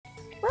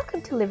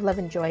Welcome to Live, Love,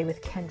 and Joy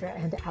with Kendra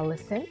and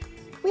Allison.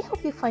 We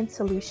hope you find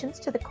solutions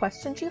to the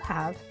questions you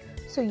have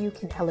so you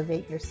can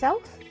elevate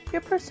yourself,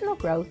 your personal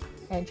growth,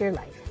 and your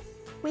life.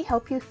 We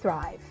help you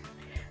thrive.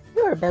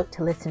 You're about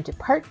to listen to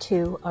part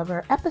 2 of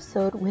our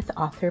episode with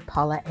author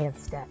Paula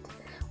Anstett.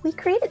 We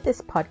created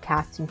this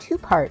podcast in 2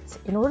 parts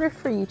in order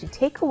for you to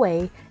take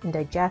away and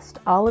digest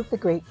all of the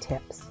great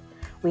tips.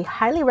 We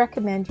highly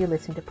recommend you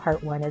listen to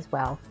part 1 as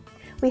well.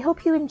 We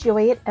hope you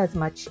enjoy it as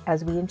much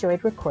as we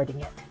enjoyed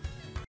recording it.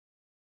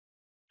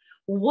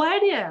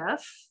 What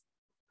if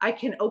I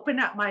can open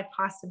up my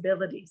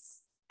possibilities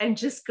and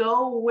just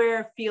go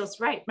where it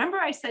feels right? Remember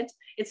I said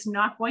it's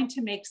not going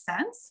to make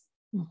sense?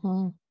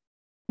 Mm-hmm.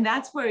 And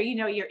that's where,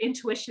 your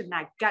intuition,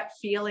 that gut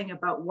feeling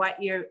about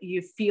what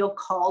you feel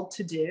called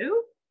to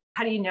do.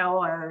 How do you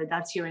know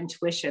that's your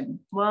intuition?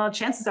 Well,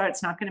 chances are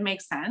it's not going to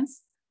make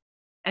sense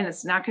and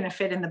it's not going to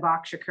fit in the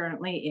box you're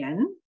currently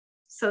in.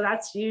 So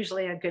that's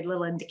usually a good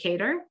little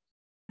indicator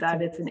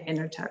that it's an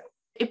inner tug.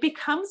 It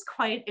becomes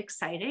quite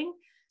exciting.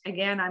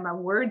 Again, I'm a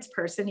words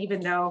person, even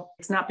though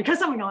it's not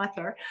because I'm an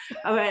author,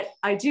 but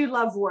I do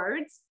love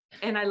words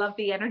and I love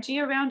the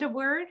energy around a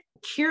word.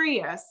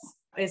 Curious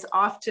is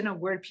often a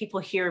word people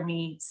hear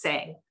me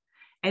say.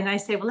 And I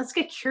say, well, let's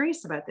get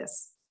curious about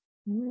this.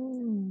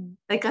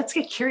 Let's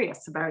get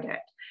curious about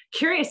it.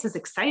 Curious is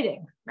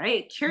exciting,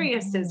 right?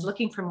 Curious is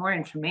looking for more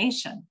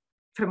information,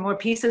 for more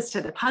pieces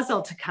to the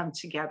puzzle to come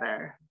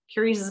together.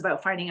 Curious is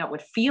about finding out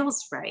what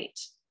feels right.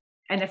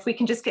 And if we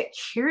can just get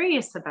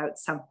curious about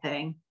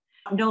something,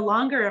 no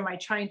longer am I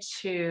trying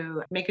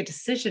to make a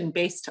decision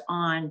based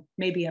on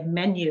maybe a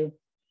menu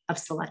of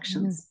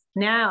selections.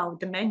 Now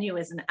the menu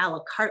is an a la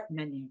carte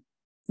menu,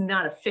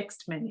 not a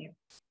fixed menu.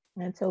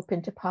 And it's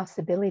open to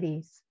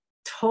possibilities.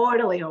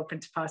 Totally open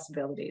to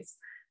possibilities.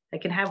 I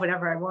can have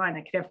whatever I want.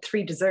 I could have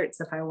 3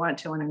 desserts if I want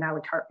to on an a la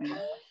carte menu.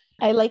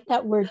 I like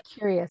that word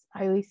curious.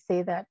 I always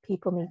say that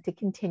people need to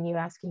continue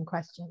asking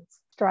questions,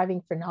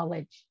 striving for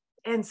knowledge.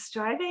 And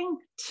striving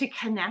to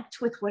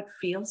connect with what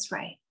feels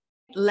right.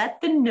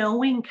 Let the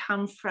knowing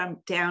come from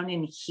down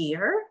in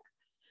here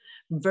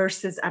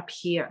versus up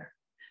here.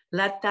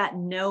 Let that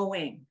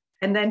knowing,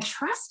 and then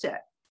trust it.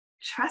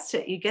 Trust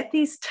it. You get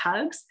these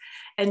tugs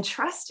and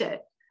trust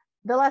it.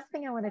 The last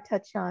thing I want to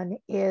touch on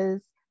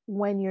is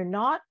when you're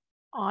not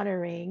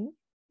honoring,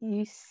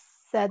 you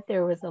said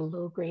there was a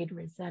low-grade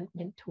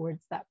resentment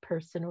towards that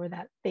person or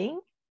that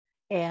thing,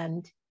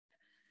 and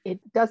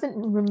it doesn't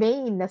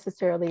remain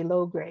necessarily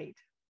low-grade.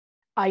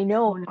 I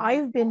know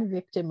I've been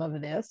victim of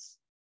this,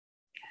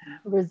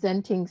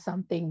 resenting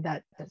something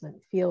that doesn't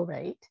feel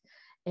right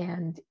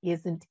and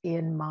isn't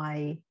in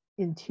my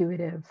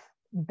intuitive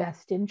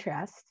best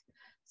interest.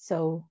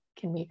 So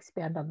can we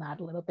expand on that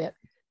a little bit?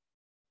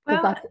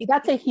 Well,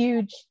 that's a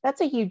huge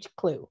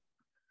clue.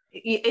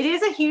 It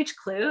is a huge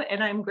clue.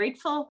 And I'm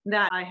grateful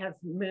that I have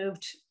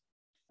moved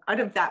out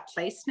of that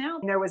place now.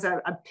 There was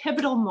a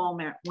pivotal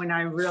moment when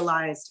I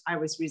realized I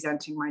was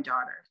resenting my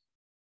daughter.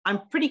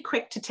 I'm pretty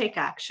quick to take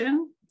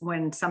action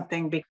when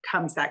something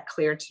becomes that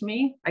clear to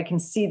me. I can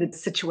see the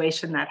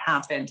situation that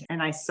happened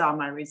and I saw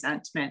my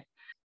resentment.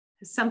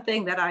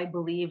 Something that I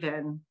believe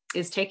in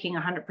is taking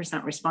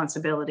 100%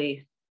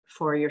 responsibility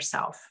for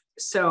yourself.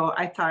 So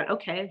I thought,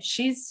 okay,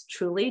 she's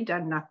truly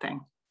done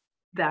nothing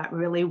that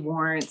really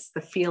warrants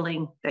the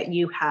feeling that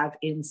you have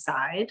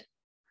inside.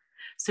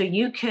 So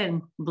you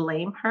can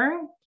blame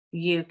her,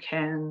 you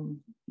can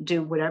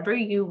do whatever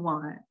you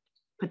want,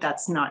 but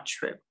that's not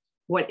true.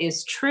 What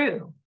is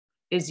true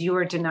is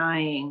you're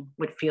denying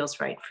what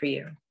feels right for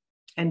you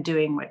and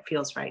doing what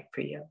feels right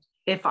for you.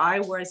 If I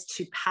was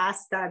to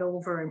pass that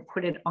over and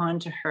put it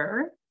onto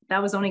her,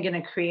 that was only going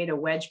to create a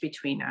wedge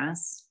between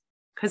us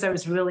because I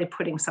was really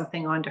putting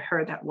something onto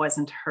her that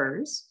wasn't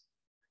hers.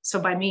 So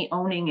by me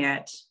owning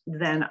it,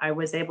 then I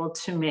was able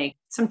to make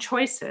some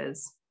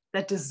choices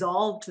that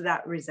dissolved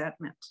that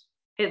resentment.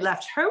 It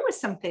left her with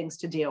some things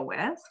to deal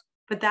with,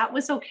 but that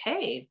was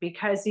okay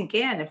because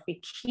again, if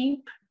we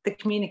keep the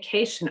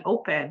communication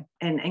open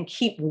and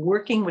keep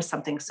working with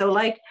something. So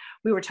like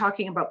we were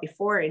talking about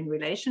before in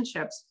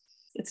relationships,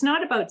 it's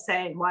not about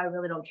saying, well, I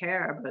really don't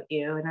care about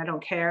you and I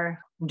don't care.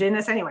 I'm doing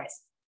this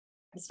anyways.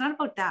 It's not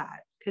about that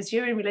because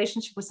you're in a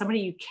relationship with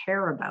somebody you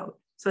care about.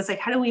 So it's like,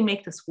 how do we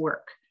make this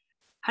work?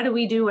 How do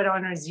we do what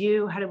honors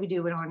you? How do we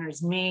do what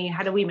honors me?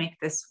 How do we make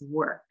this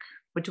work?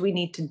 What do we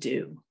need to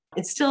do?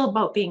 It's still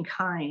about being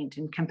kind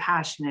and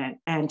compassionate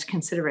and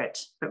considerate,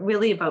 but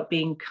really about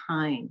being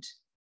kind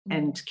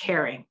and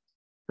caring.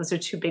 Those are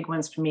 2 big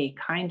ones for me,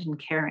 kind and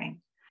caring.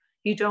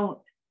 You don't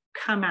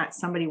come at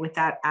somebody with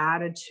that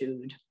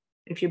attitude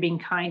if you're being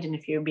kind and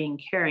if you're being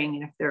caring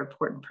and if they're an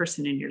important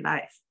person in your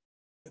life.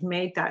 I've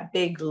made that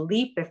big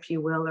leap, if you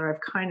will, or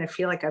I've kind of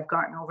feel like I've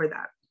gotten over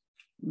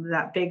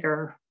that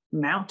bigger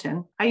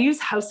mountain. I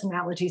use house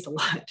analogies a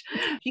lot.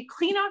 If you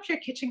clean off your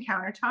kitchen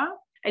countertop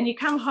and you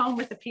come home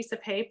with a piece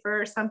of paper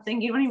or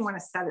something, you don't even want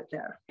to set it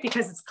there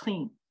because it's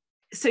clean.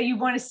 So you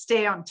want to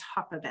stay on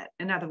top of it,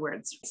 in other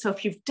words. So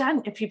if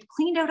you've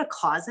cleaned out a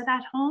closet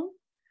at home,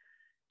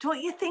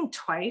 don't you think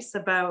twice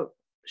about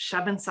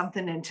shoving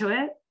something into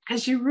it?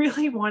 because you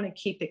really want to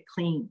keep it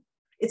clean.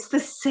 It's the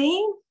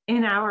same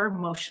in our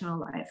emotional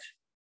life.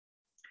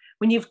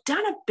 When you've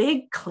done a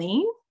big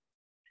clean,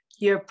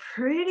 you're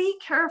pretty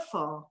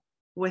careful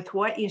with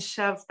what you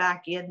shove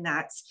back in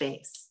that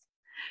space.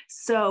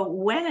 So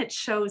when it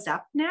shows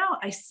up now,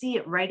 I see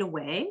it right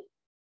away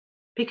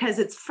because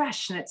it's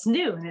fresh and it's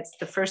new and it's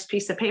the first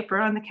piece of paper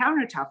on the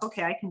countertop.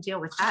 Okay, I can deal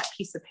with that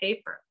piece of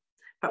paper.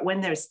 But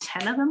when there's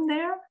 10 of them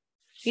there,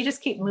 you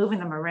just keep moving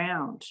them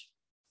around.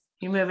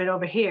 You move it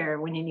over here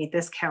when you need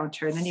this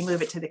counter, and then you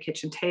move it to the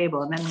kitchen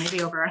table, and then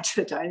maybe over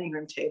onto the dining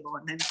room table,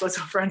 and then it goes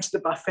over onto the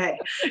buffet,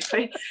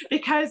 right?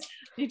 Because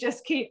you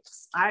just keep,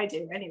 I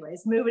do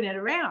anyways, moving it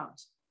around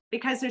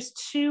because there's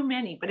too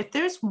many. But if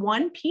there's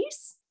one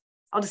piece,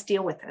 I'll just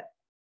deal with it.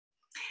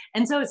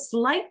 And so it's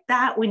like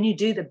that when you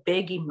do the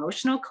big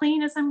emotional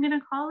clean, as I'm going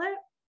to call it.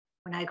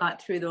 When I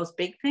got through those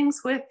big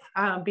things with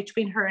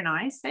between her and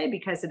I, say,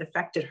 because it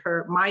affected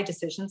her, my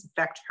decisions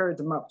affect her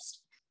the most.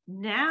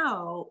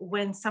 Now,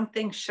 when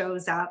something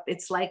shows up,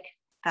 it's like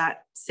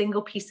that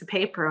single piece of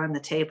paper on the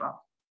table.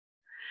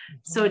 Mm-hmm.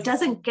 So it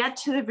doesn't get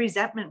to the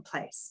resentment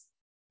place.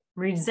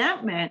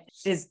 Resentment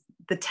is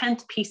the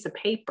 10th piece of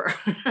paper.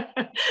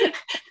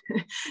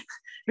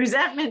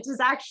 Resentment is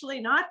actually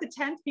not the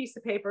 10th piece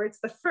of paper. It's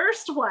the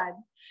first one,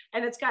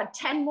 and it's got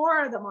 10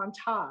 more of them on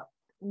top.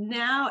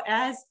 Now,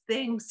 as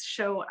things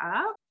show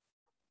up,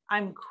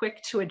 I'm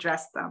quick to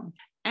address them.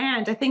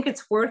 And I think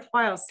it's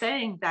worthwhile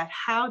saying that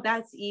how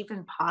that's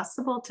even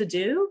possible to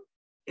do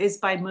is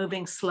by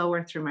moving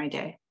slower through my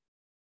day.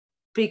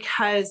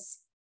 Because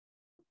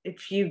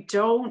if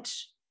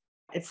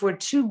we're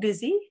too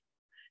busy,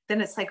 then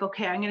it's like,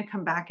 okay, I'm going to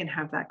come back and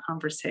have that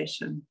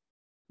conversation.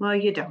 Well,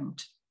 you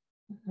don't.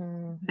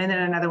 Mm-hmm. And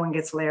then another one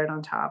gets layered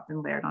on top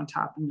and layered on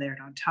top and layered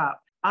on top.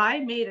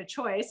 I made a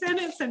choice, and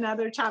it's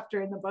another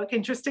chapter in the book,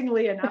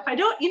 interestingly enough.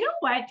 You know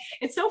what?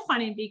 It's so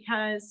funny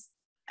because,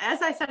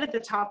 as I said at the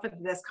top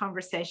of this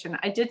conversation,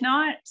 I did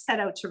not set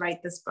out to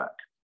write this book,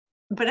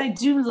 but I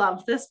do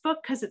love this book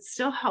because it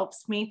still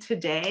helps me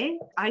today.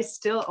 I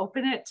still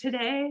open it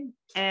today.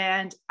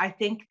 And I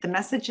think the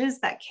messages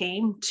that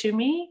came to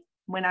me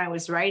when I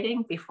was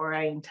writing before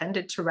I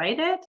intended to write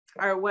it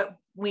are what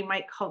we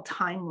might call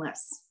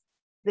timeless.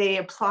 They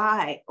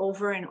apply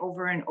over and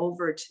over and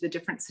over to the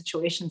different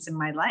situations in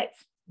my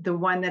life. The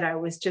one that I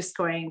was just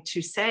going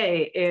to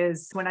say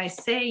is when I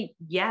say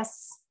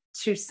yes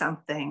to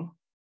something,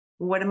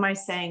 what am I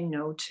saying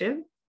no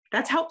to?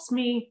 That helps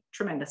me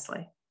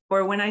tremendously.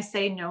 Or when I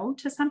say no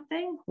to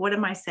something, what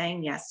am I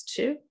saying yes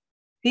to?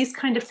 These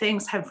kind of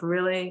things have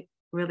really,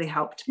 really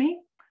helped me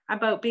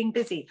about being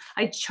busy.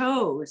 I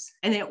chose,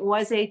 and it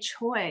was a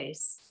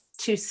choice,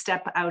 to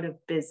step out of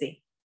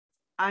busy.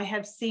 I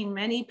have seen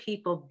many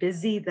people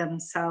busy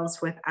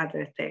themselves with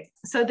other things.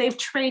 So they've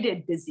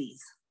traded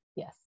busies.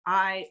 Yes.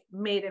 I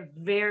made a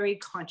very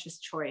conscious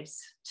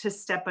choice to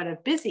step out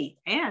of busy.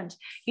 And,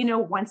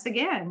 once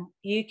again,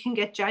 you can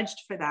get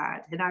judged for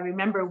that. And I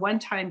remember one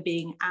time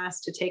being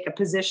asked to take a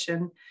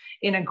position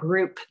in a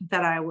group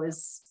that I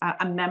was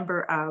a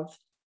member of.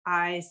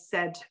 I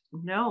said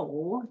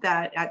no,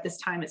 that at this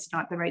time, it's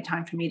not the right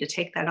time for me to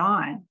take that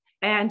on.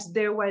 And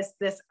there was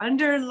this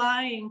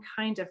underlying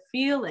kind of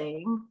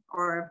feeling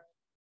or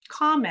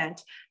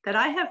comment that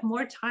I have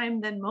more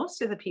time than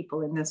most of the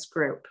people in this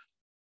group.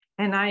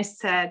 And I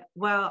said,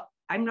 well,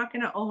 I'm not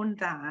going to own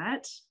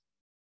that.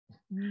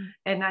 Mm-hmm.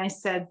 And I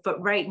said, but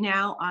right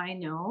now I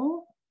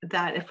know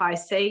that if I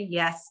say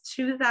yes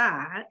to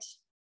that,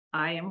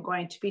 I am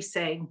going to be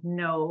saying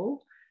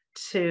no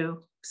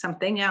to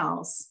something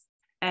else.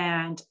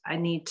 And I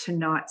need to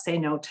not say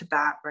no to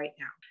that right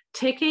now.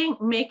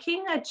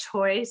 Making a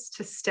choice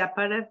to step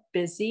out of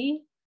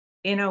busy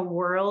in a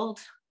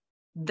world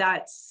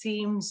that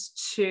seems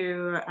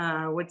to,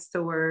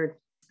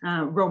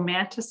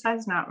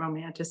 romanticize, not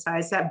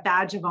romanticize, that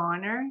badge of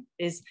honor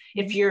is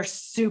if you're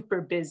super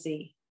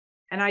busy.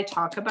 And I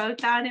talk about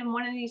that in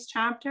one of these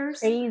chapters.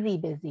 Crazy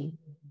busy.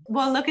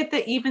 Well, look at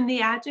even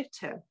the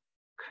adjective,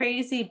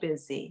 crazy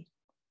busy.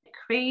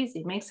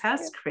 Crazy makes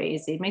us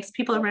crazy, makes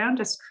people around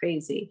us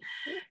crazy.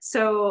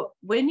 So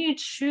when you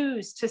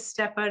choose to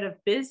step out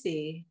of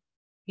busy,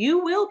 you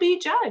will be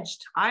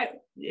judged.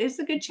 It's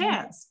a good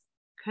chance,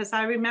 because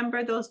I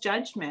remember those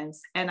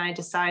judgments, and I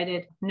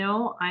decided,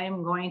 no, I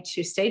am going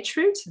to stay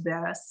true to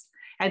this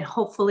and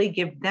hopefully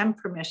give them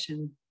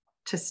permission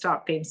to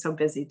stop being so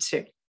busy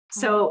too.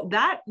 So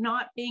that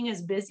not being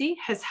as busy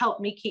has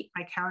helped me keep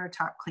my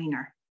countertop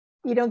cleaner.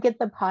 You don't get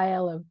the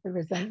pile of the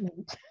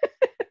resentment.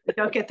 You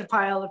don't get the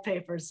pile of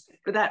papers.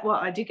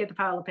 I do get the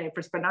pile of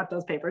papers, but not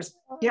those papers.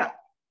 Yeah.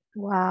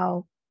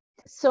 Wow.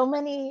 So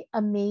many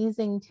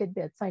amazing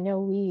tidbits. I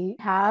know we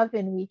have,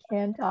 and we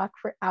can talk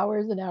for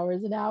hours and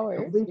hours and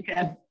hours,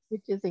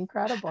 which is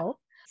incredible.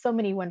 So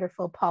many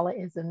wonderful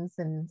Paula-isms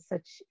and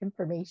such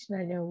information.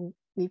 I know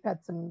we've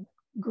had some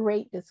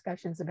great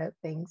discussions about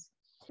things.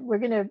 We're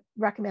going to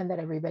recommend that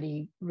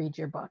everybody read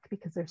your book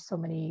because there's so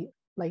many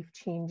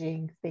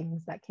life-changing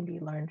things that can be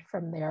learned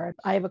from there.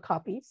 I have a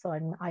copy, so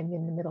I'm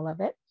in the middle of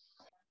it.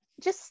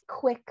 Just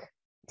quick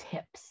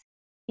tips.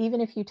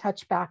 even if you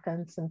touch back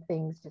on some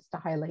things just to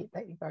highlight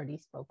that you've already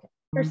spoken.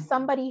 For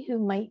somebody who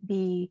might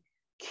be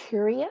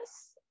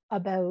curious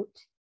about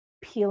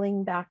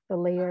peeling back the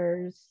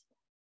layers,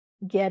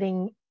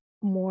 getting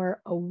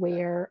more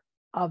aware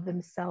of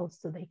themselves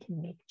so they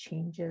can make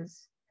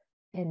changes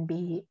and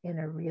be in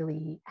a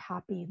really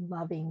happy,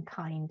 loving,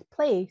 kind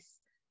place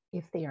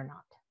if they are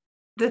not.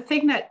 The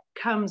thing that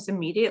comes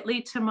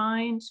immediately to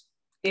mind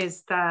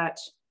is that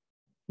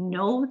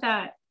know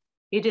that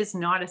it is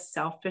not a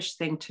selfish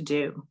thing to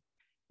do.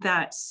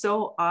 That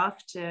so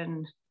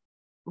often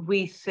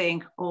we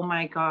think, oh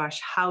my gosh,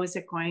 how is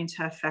it going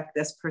to affect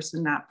this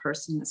person, that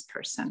person, this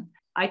person?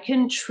 I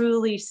can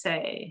truly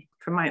say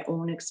from my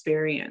own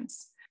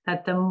experience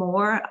that the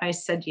more I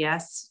said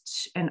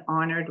yes and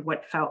honored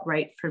what felt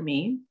right for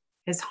me,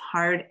 as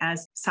hard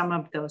as some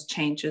of those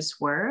changes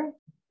were,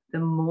 the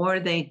more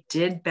they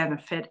did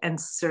benefit and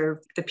serve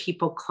the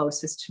people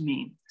closest to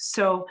me.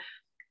 So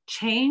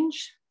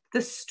change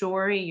the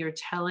story you're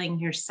telling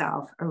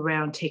yourself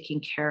around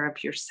taking care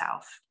of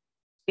yourself.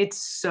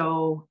 It's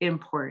so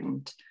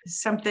important.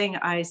 Something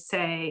I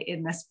say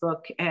in this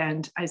book,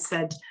 and I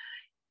said,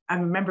 I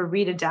remember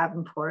Rita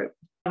Davenport.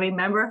 I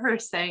remember her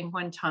saying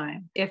one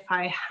time, if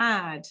I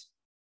had,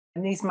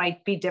 and these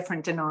might be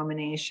different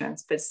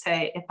denominations, but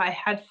say, if I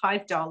had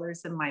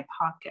 $5 in my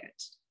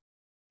pocket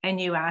and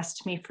you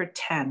asked me for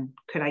 10,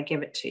 could I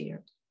give it to you?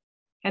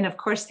 And of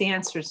course, the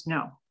answer is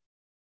no.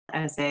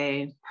 As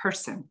a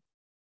person,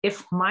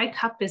 if my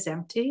cup is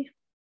empty,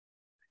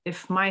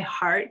 if my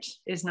heart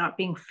is not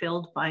being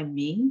filled by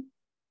me,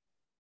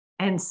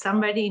 and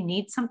somebody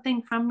needs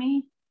something from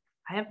me,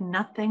 I have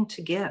nothing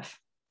to give.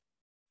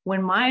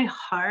 When my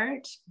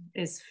heart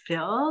is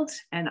filled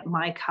and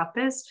my cup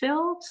is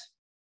filled,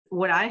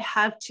 what I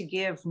have to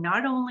give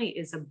not only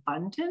is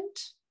abundant,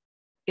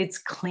 it's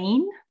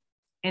clean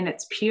and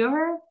it's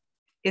pure,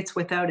 it's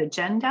without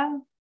agenda,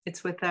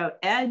 it's without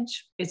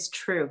edge, it's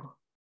true.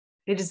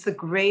 It is the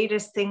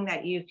greatest thing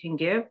that you can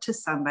give to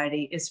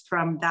somebody is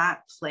from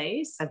that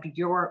place of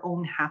your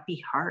own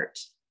happy heart.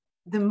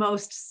 The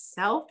most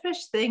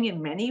selfish thing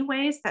in many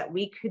ways that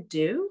we could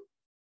do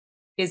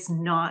is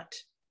not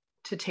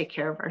to take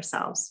care of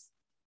ourselves,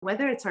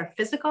 whether it's our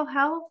physical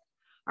health,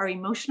 our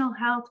emotional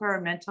health, or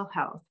our mental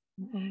health.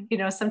 Mm-hmm. You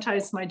know,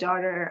 sometimes my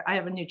daughter, I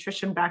have a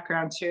nutrition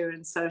background too.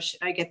 And so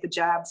I get the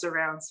jabs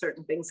around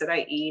certain things that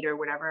I eat or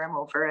whatever, I'm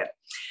over it.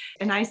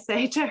 And I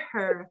say to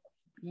her,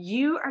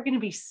 you are going to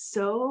be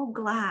so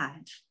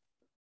glad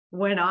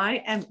when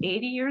I am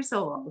 80 years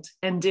old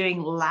and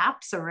doing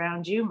laps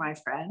around you, my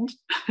friend,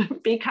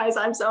 because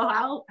I'm so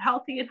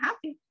healthy and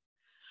happy,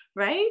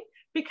 right?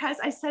 Because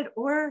I said,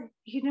 or,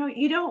 you know,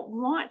 you don't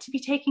want to be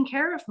taking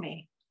care of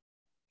me.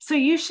 So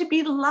you should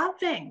be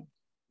loving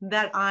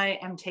that I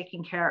am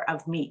taking care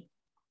of me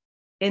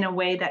in a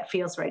way that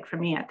feels right for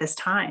me at this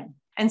time.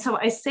 And so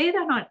I say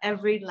that on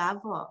every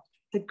level.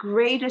 The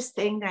greatest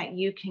thing that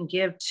you can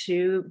give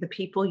to the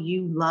people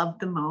you love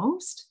the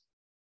most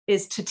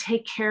is to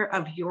take care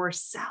of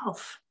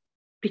yourself,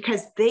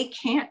 because they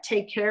can't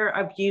take care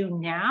of you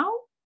now.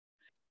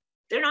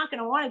 They're not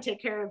going to want to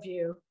take care of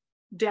you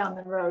down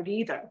the road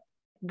either.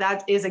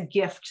 That is a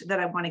gift that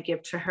I want to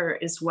give to her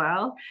as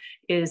well,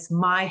 is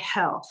my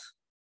health,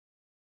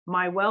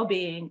 my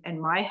well-being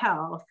and my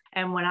health.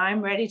 And when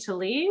I'm ready to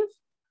leave,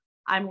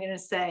 I'm going to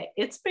say,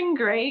 it's been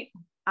great.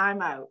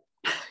 I'm out.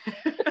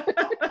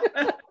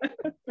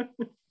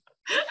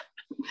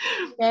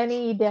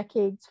 Many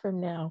decades from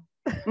now.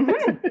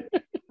 Mm-hmm.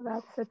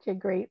 That's such a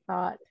great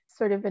thought.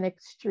 Sort of an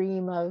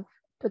extreme of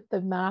put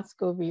the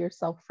mask over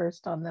yourself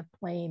first on the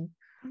plane.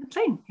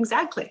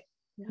 Exactly.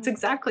 Yeah. That's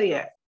exactly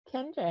it.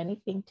 Kendra,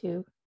 anything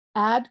to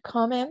add,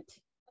 comment,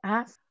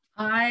 ask?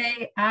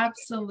 I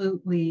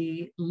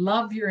absolutely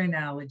love your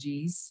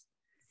analogies.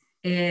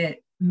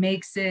 It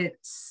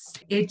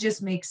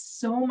just makes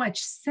so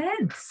much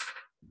sense.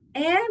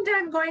 And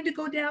I'm going to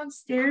go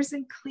downstairs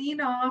and clean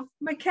off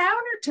my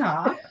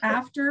countertop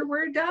after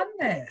we're done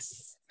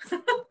this.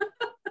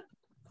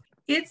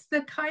 It's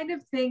the kind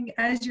of thing,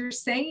 as you're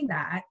saying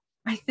that,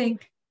 I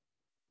think,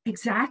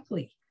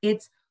 exactly.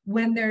 It's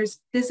when there's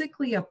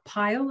physically a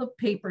pile of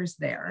papers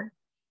there,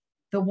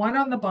 the one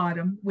on the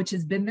bottom, which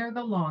has been there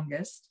the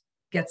longest,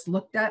 gets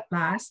looked at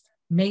last,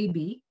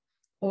 maybe,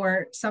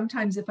 or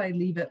sometimes if I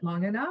leave it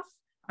long enough,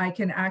 I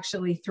can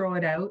actually throw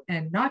it out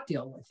and not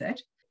deal with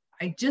it.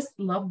 I just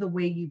love the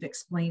way you've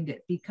explained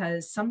it,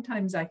 because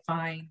sometimes I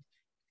find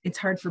it's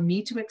hard for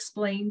me to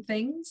explain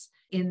things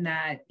in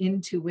that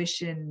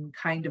intuition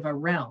kind of a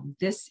realm.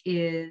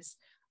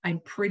 I'm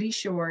pretty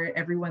sure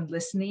everyone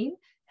listening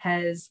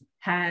has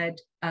had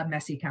a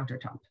messy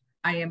countertop.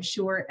 I am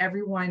sure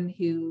everyone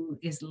who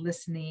is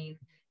listening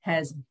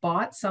has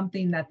bought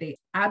something that they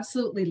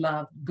absolutely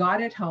love,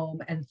 got it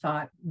home and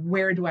thought,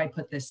 where do I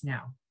put this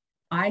now?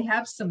 I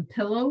have some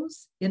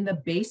pillows in the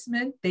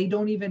basement. They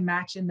don't even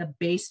match in the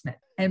basement.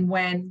 And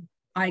when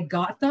I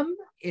got them,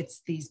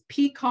 it's these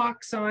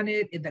peacocks on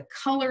it. The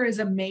color is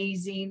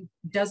amazing,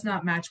 does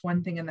not match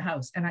one thing in the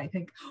house. And I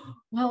think,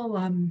 well,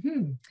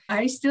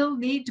 I still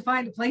need to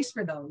find a place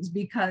for those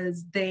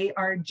because they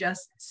are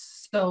just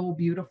so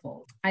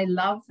beautiful. I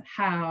love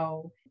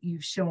how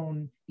you've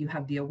shown you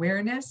have the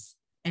awareness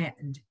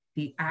and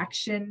the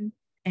action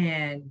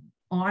and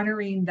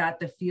honoring that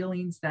the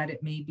feelings that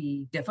it may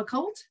be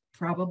difficult,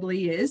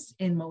 probably is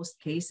in most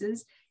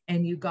cases,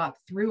 and you got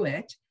through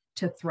it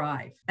to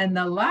thrive. And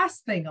the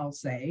last thing I'll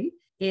say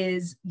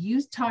is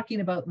you talking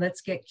about,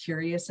 let's get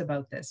curious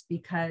about this,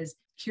 because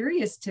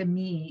curious to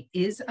me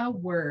is a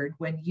word.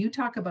 When you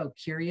talk about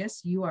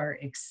curious, you are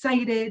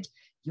excited,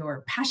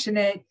 you're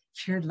passionate,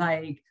 you're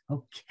like,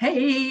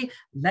 okay,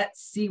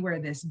 let's see where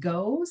this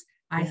goes.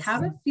 I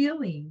have a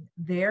feeling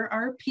there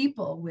are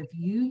people, if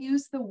you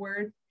use the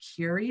word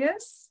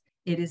curious,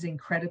 it is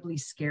incredibly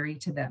scary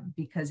to them,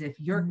 because if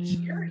you're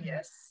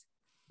curious,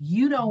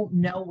 you don't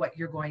know what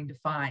you're going to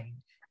find.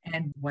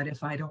 And what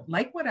if I don't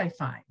like what I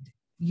find?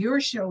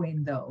 You're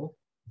showing, though,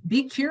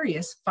 be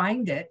curious,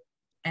 find it,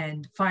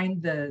 and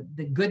find the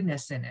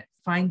goodness in it,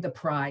 find the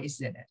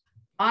prize in it.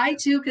 I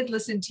too could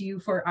listen to you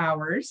for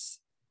hours.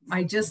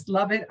 I just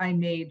love it. I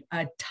made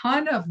a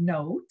ton of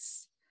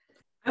notes.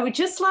 I would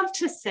just love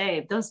to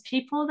say, those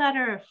people that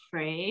are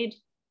afraid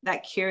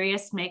that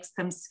curious makes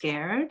them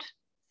scared,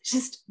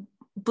 just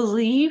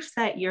believe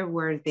that you're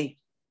worthy.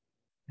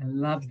 I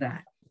love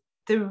that.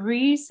 The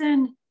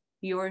reason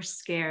you're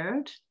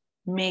scared,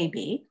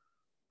 maybe,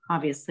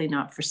 obviously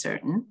not for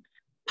certain,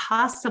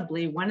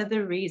 possibly one of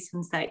the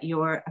reasons that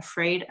you're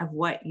afraid of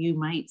what you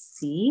might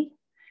see,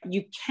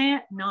 you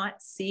can't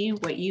not see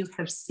what you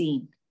have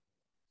seen.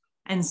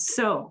 And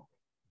so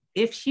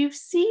if you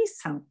see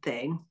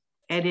something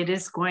and it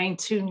is going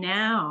to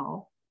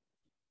now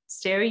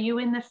stare you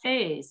in the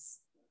face,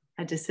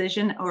 a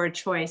decision or a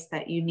choice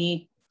that you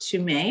need to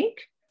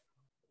make,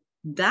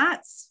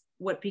 that's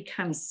what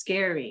becomes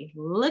scary.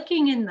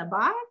 Looking in the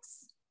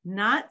box,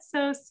 not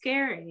so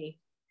scary.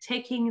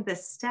 Taking the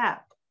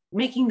step,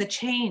 making the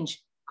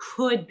change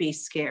could be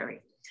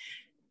scary.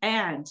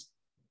 And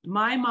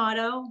my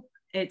motto,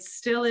 it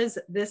still is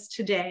this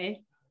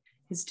today,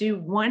 is do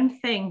one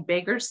thing,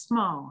 big or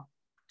small,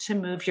 to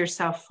move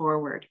yourself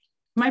forward.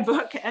 My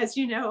book, as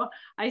you know,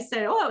 I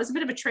said, oh, it was a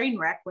bit of a train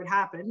wreck what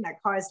happened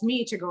that caused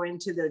me to go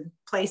into the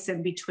place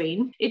in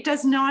between. It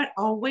does not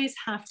always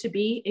have to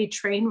be a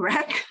train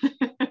wreck.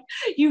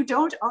 You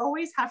don't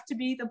always have to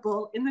be the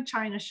bull in the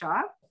china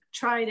shop.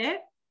 Tried it,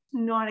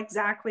 not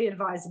exactly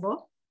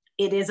advisable.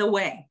 It is a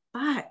way,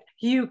 but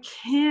you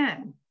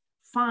can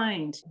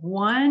find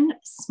one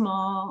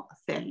small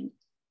thing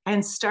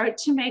and start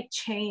to make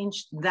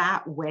change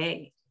that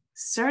way.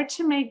 Start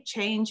to make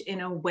change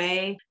in a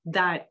way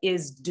that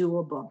is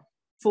doable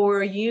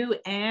for you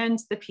and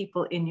the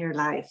people in your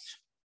life.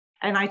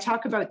 And I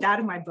talk about that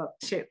in my book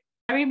too.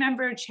 I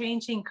remember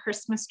changing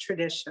Christmas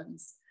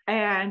traditions.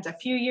 And a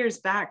few years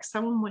back,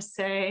 someone was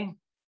saying,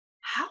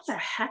 how the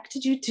heck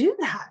did you do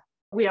that?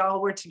 We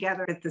all were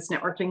together at this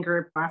networking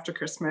group after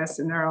Christmas,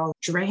 and they're all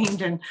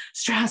drained and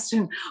stressed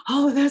and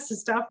all of this and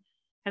stuff.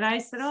 And I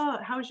said, oh,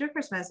 how was your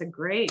Christmas? I said,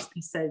 great.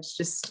 He said, it's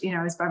just,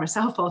 I was by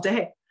myself all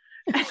day.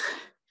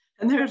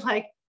 And they're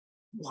like,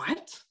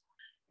 what?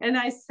 And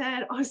I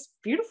said, oh, it's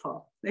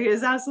beautiful. It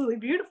is absolutely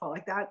beautiful.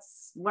 Like,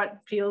 that's what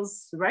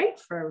feels right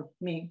for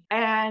me.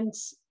 And,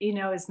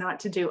 is not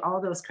to do all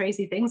those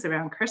crazy things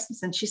around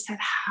Christmas. And she said,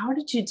 how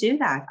did you do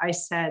that? I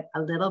said,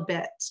 a little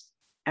bit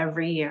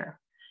every year.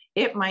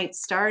 It might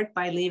start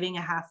by leaving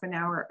a half an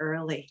hour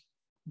early.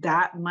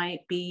 That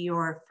might be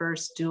your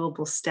first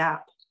doable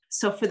step.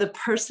 So for the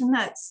person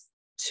that's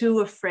too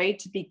afraid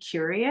to be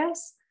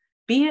curious,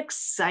 be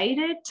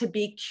excited to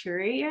be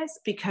curious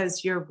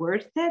because you're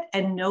worth it,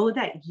 and know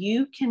that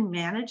you can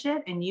manage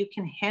it and you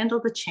can handle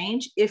the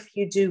change if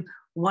you do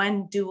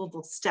one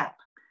doable step.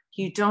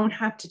 You don't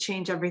have to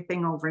change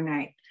everything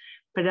overnight,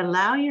 but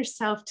allow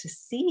yourself to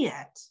see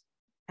it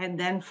and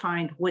then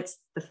find what's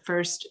the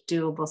first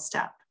doable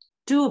step.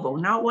 Doable,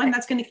 not one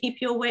that's going to keep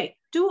you awake.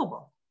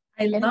 Doable.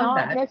 I love not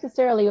that.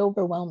 necessarily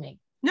overwhelming.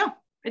 No,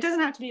 it doesn't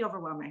have to be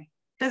overwhelming.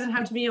 It doesn't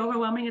have to be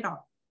overwhelming at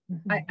all.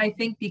 I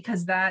think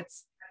because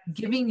that's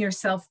giving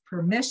yourself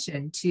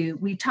permission to,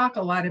 we talk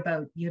a lot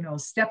about,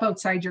 step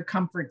outside your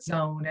comfort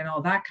zone and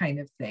all that kind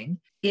of thing.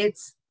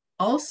 It's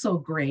also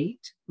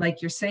great,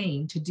 like you're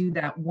saying, to do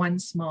that one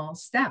small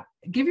step.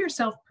 Give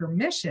yourself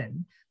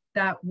permission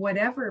that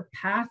whatever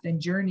path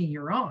and journey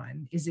you're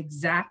on is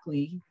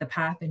exactly the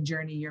path and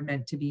journey you're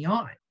meant to be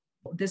on.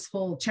 This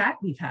whole chat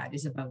we've had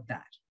is about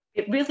that.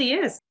 It really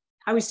is.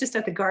 I was just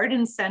at the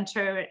garden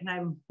center and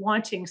I'm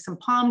wanting some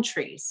palm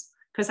trees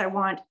because I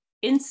want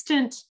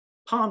instant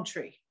palm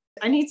tree.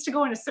 I needs to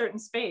go in a certain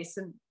space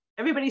and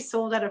everybody's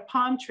sold out of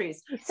palm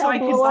trees. So I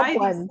could buy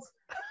these.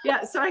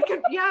 Yeah, so I could,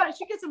 I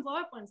should get some blow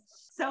up ones.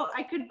 So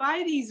I could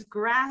buy these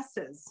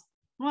grasses.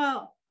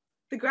 Well,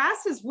 the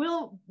grasses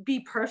will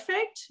be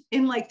perfect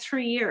in like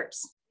 3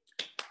 years.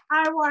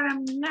 I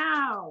want them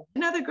now.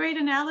 Another great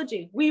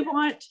analogy. We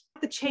want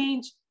the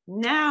change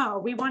now.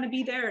 We want to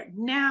be there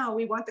now.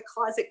 We want the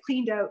closet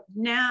cleaned out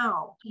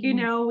now. You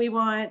know, we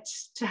want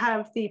to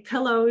have the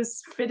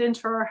pillows fit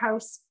into our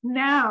house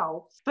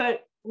now.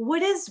 But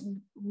what is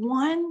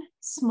one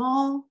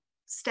small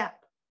step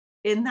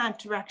in that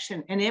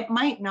direction? And it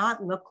might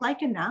not look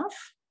like enough,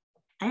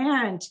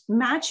 and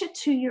match it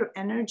to your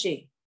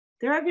energy.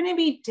 There are going to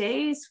be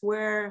days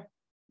where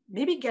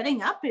maybe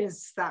getting up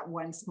is that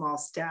one small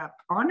step.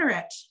 Honor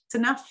it. It's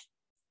enough.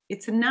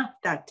 It's enough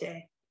that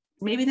day.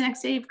 Maybe the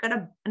next day you've got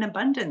an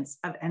abundance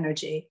of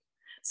energy.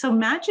 So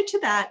match it to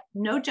that.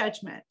 No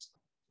judgment.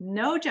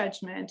 No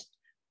judgment.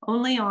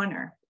 Only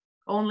honor.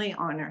 Only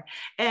honor.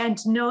 And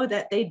know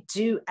that they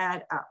do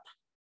add up.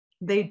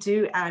 They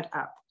do add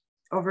up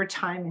over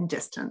time and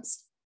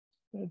distance.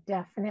 They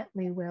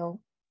definitely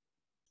will.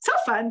 So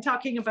fun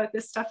talking about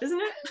this stuff,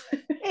 isn't it?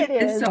 It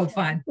is. It's so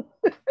fun.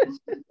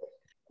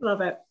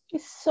 Love it. Thank you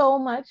so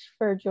much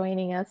for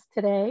joining us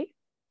today.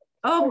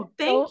 Oh,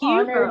 thank so you.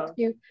 Honored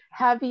to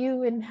have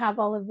you and have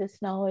all of this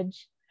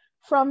knowledge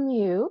from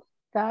you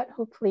that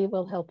hopefully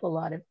will help a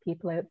lot of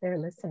people out there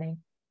listening.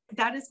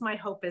 That is my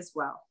hope as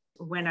well.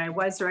 When I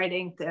was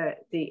writing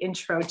the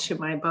intro to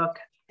my book,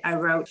 I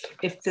wrote,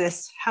 if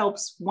this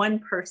helps one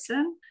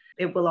person,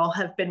 it will all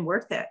have been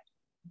worth it.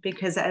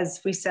 Because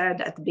as we said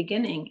at the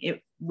beginning,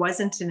 it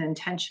wasn't an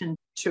intention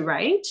to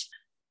write,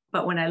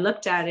 but when I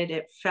looked at it,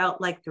 it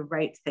felt like the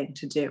right thing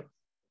to do.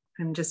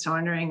 I'm just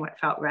honoring what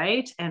felt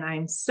right. And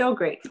I'm so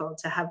grateful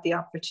to have the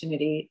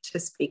opportunity to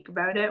speak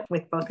about it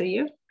with both of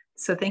you.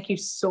 So thank you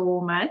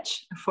so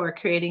much for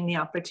creating the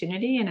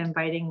opportunity and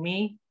inviting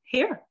me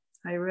here.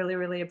 I really,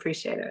 really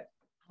appreciate it.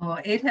 Oh,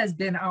 it has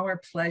been our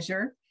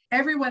pleasure.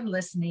 Everyone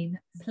listening,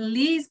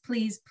 please,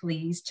 please,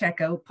 please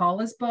check out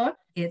Paula's book.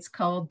 It's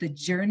called The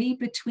Journey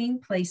Between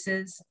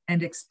Places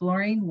and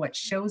Exploring What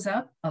Shows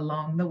Up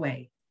Along the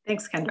Way.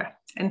 Thanks, Kendra.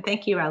 And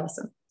thank you,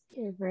 Allison.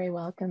 You're very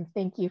welcome.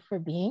 Thank you for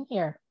being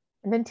here.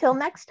 And until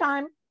next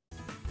time,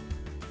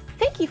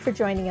 thank you for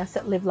joining us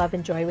at Live, Love,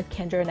 Enjoy with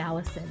Kendra and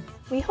Allison.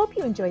 We hope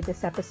you enjoyed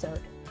this episode.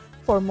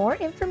 For more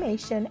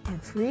information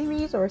and free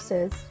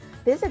resources,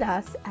 visit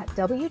us at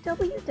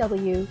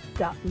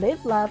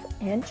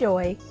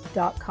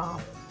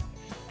www.liveloveandjoy.com.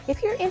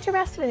 If you're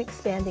interested in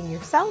expanding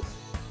yourself,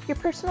 your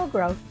personal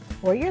growth,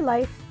 or your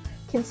life,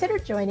 consider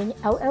joining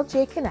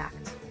LLJ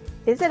Connect.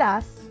 Visit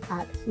us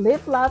at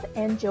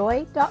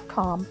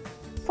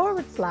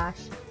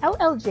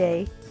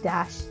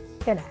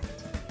liveloveandjoy.com/LLJ-Connect.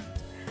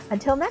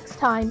 Until next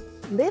time,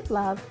 live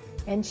love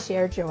and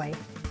share joy.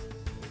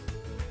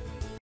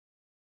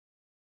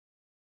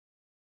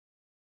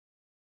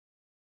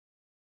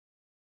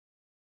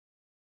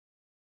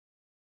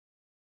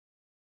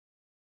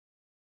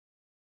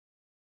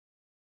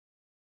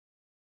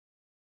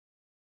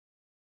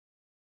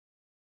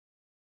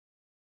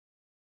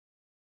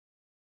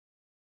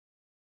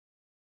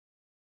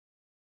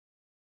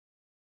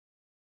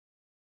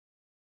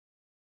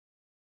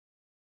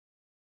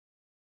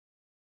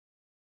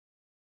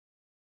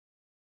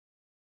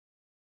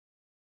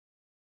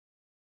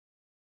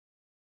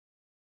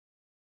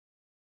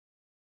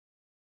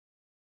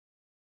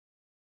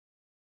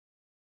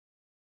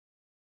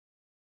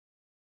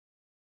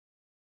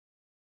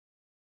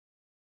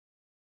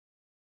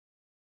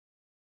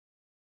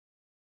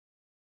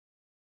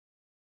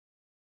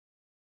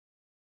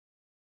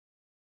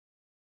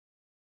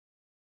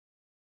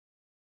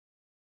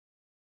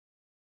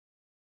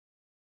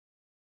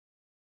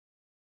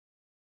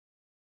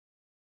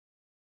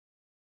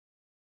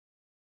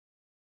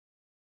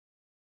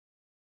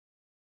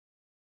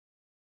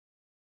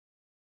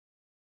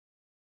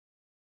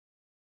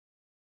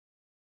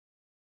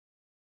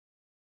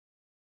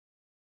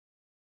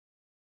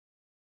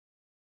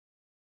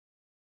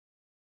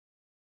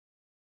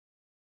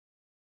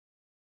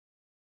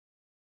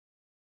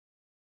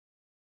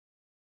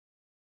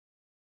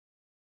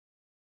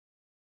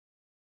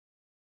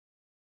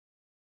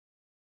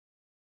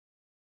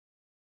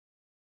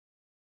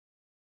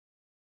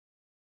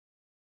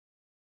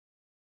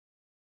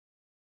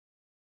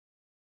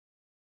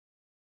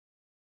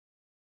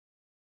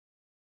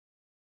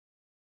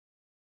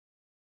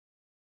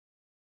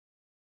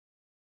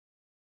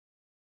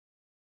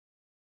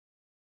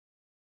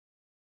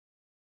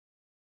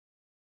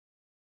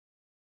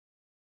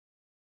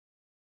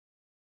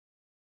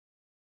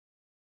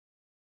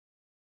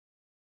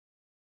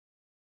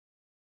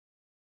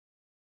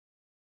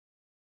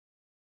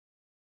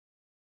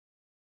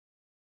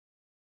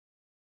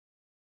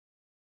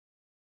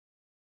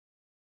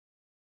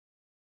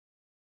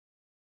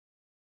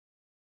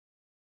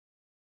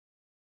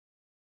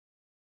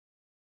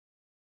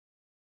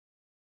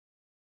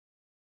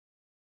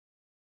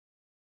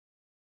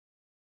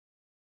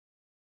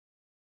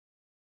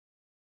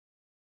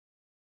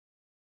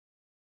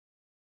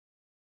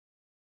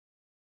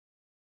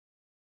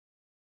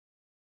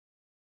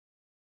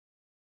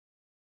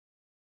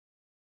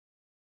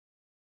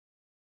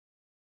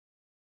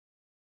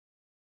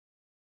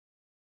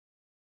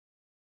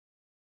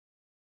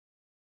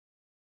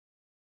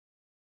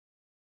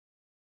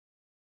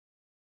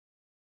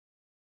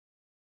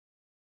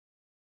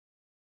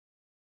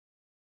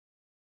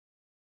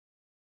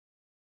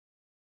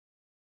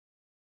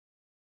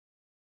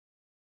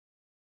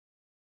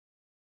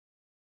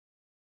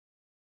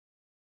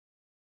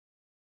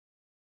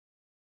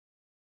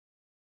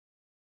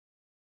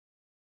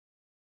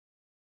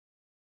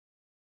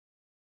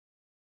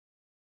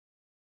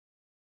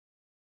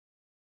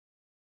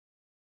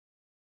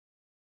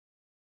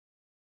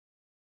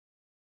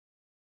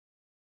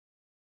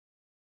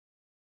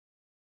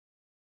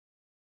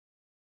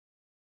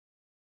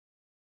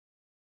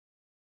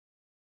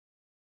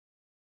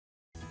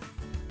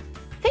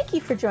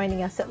 Thank you for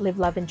joining us at Live,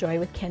 Love, Enjoy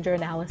with Kendra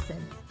and Allison.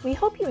 We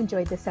hope you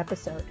enjoyed this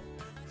episode.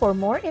 For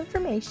more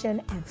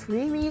information and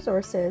free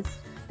resources,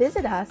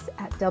 visit us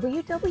at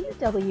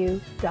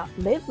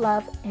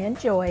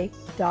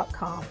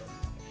www.liveloveandjoy.com.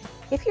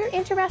 If you're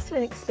interested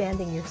in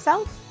expanding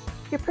yourself,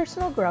 your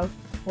personal growth,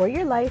 or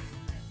your life,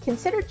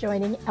 consider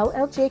joining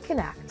LLJ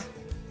Connect.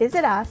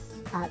 Visit us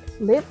at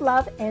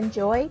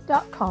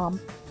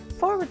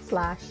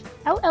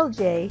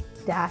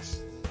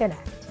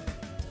liveloveandjoy.com/LLJ-Connect.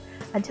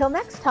 Until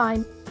next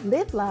time,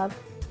 live love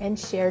and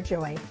share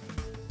joy.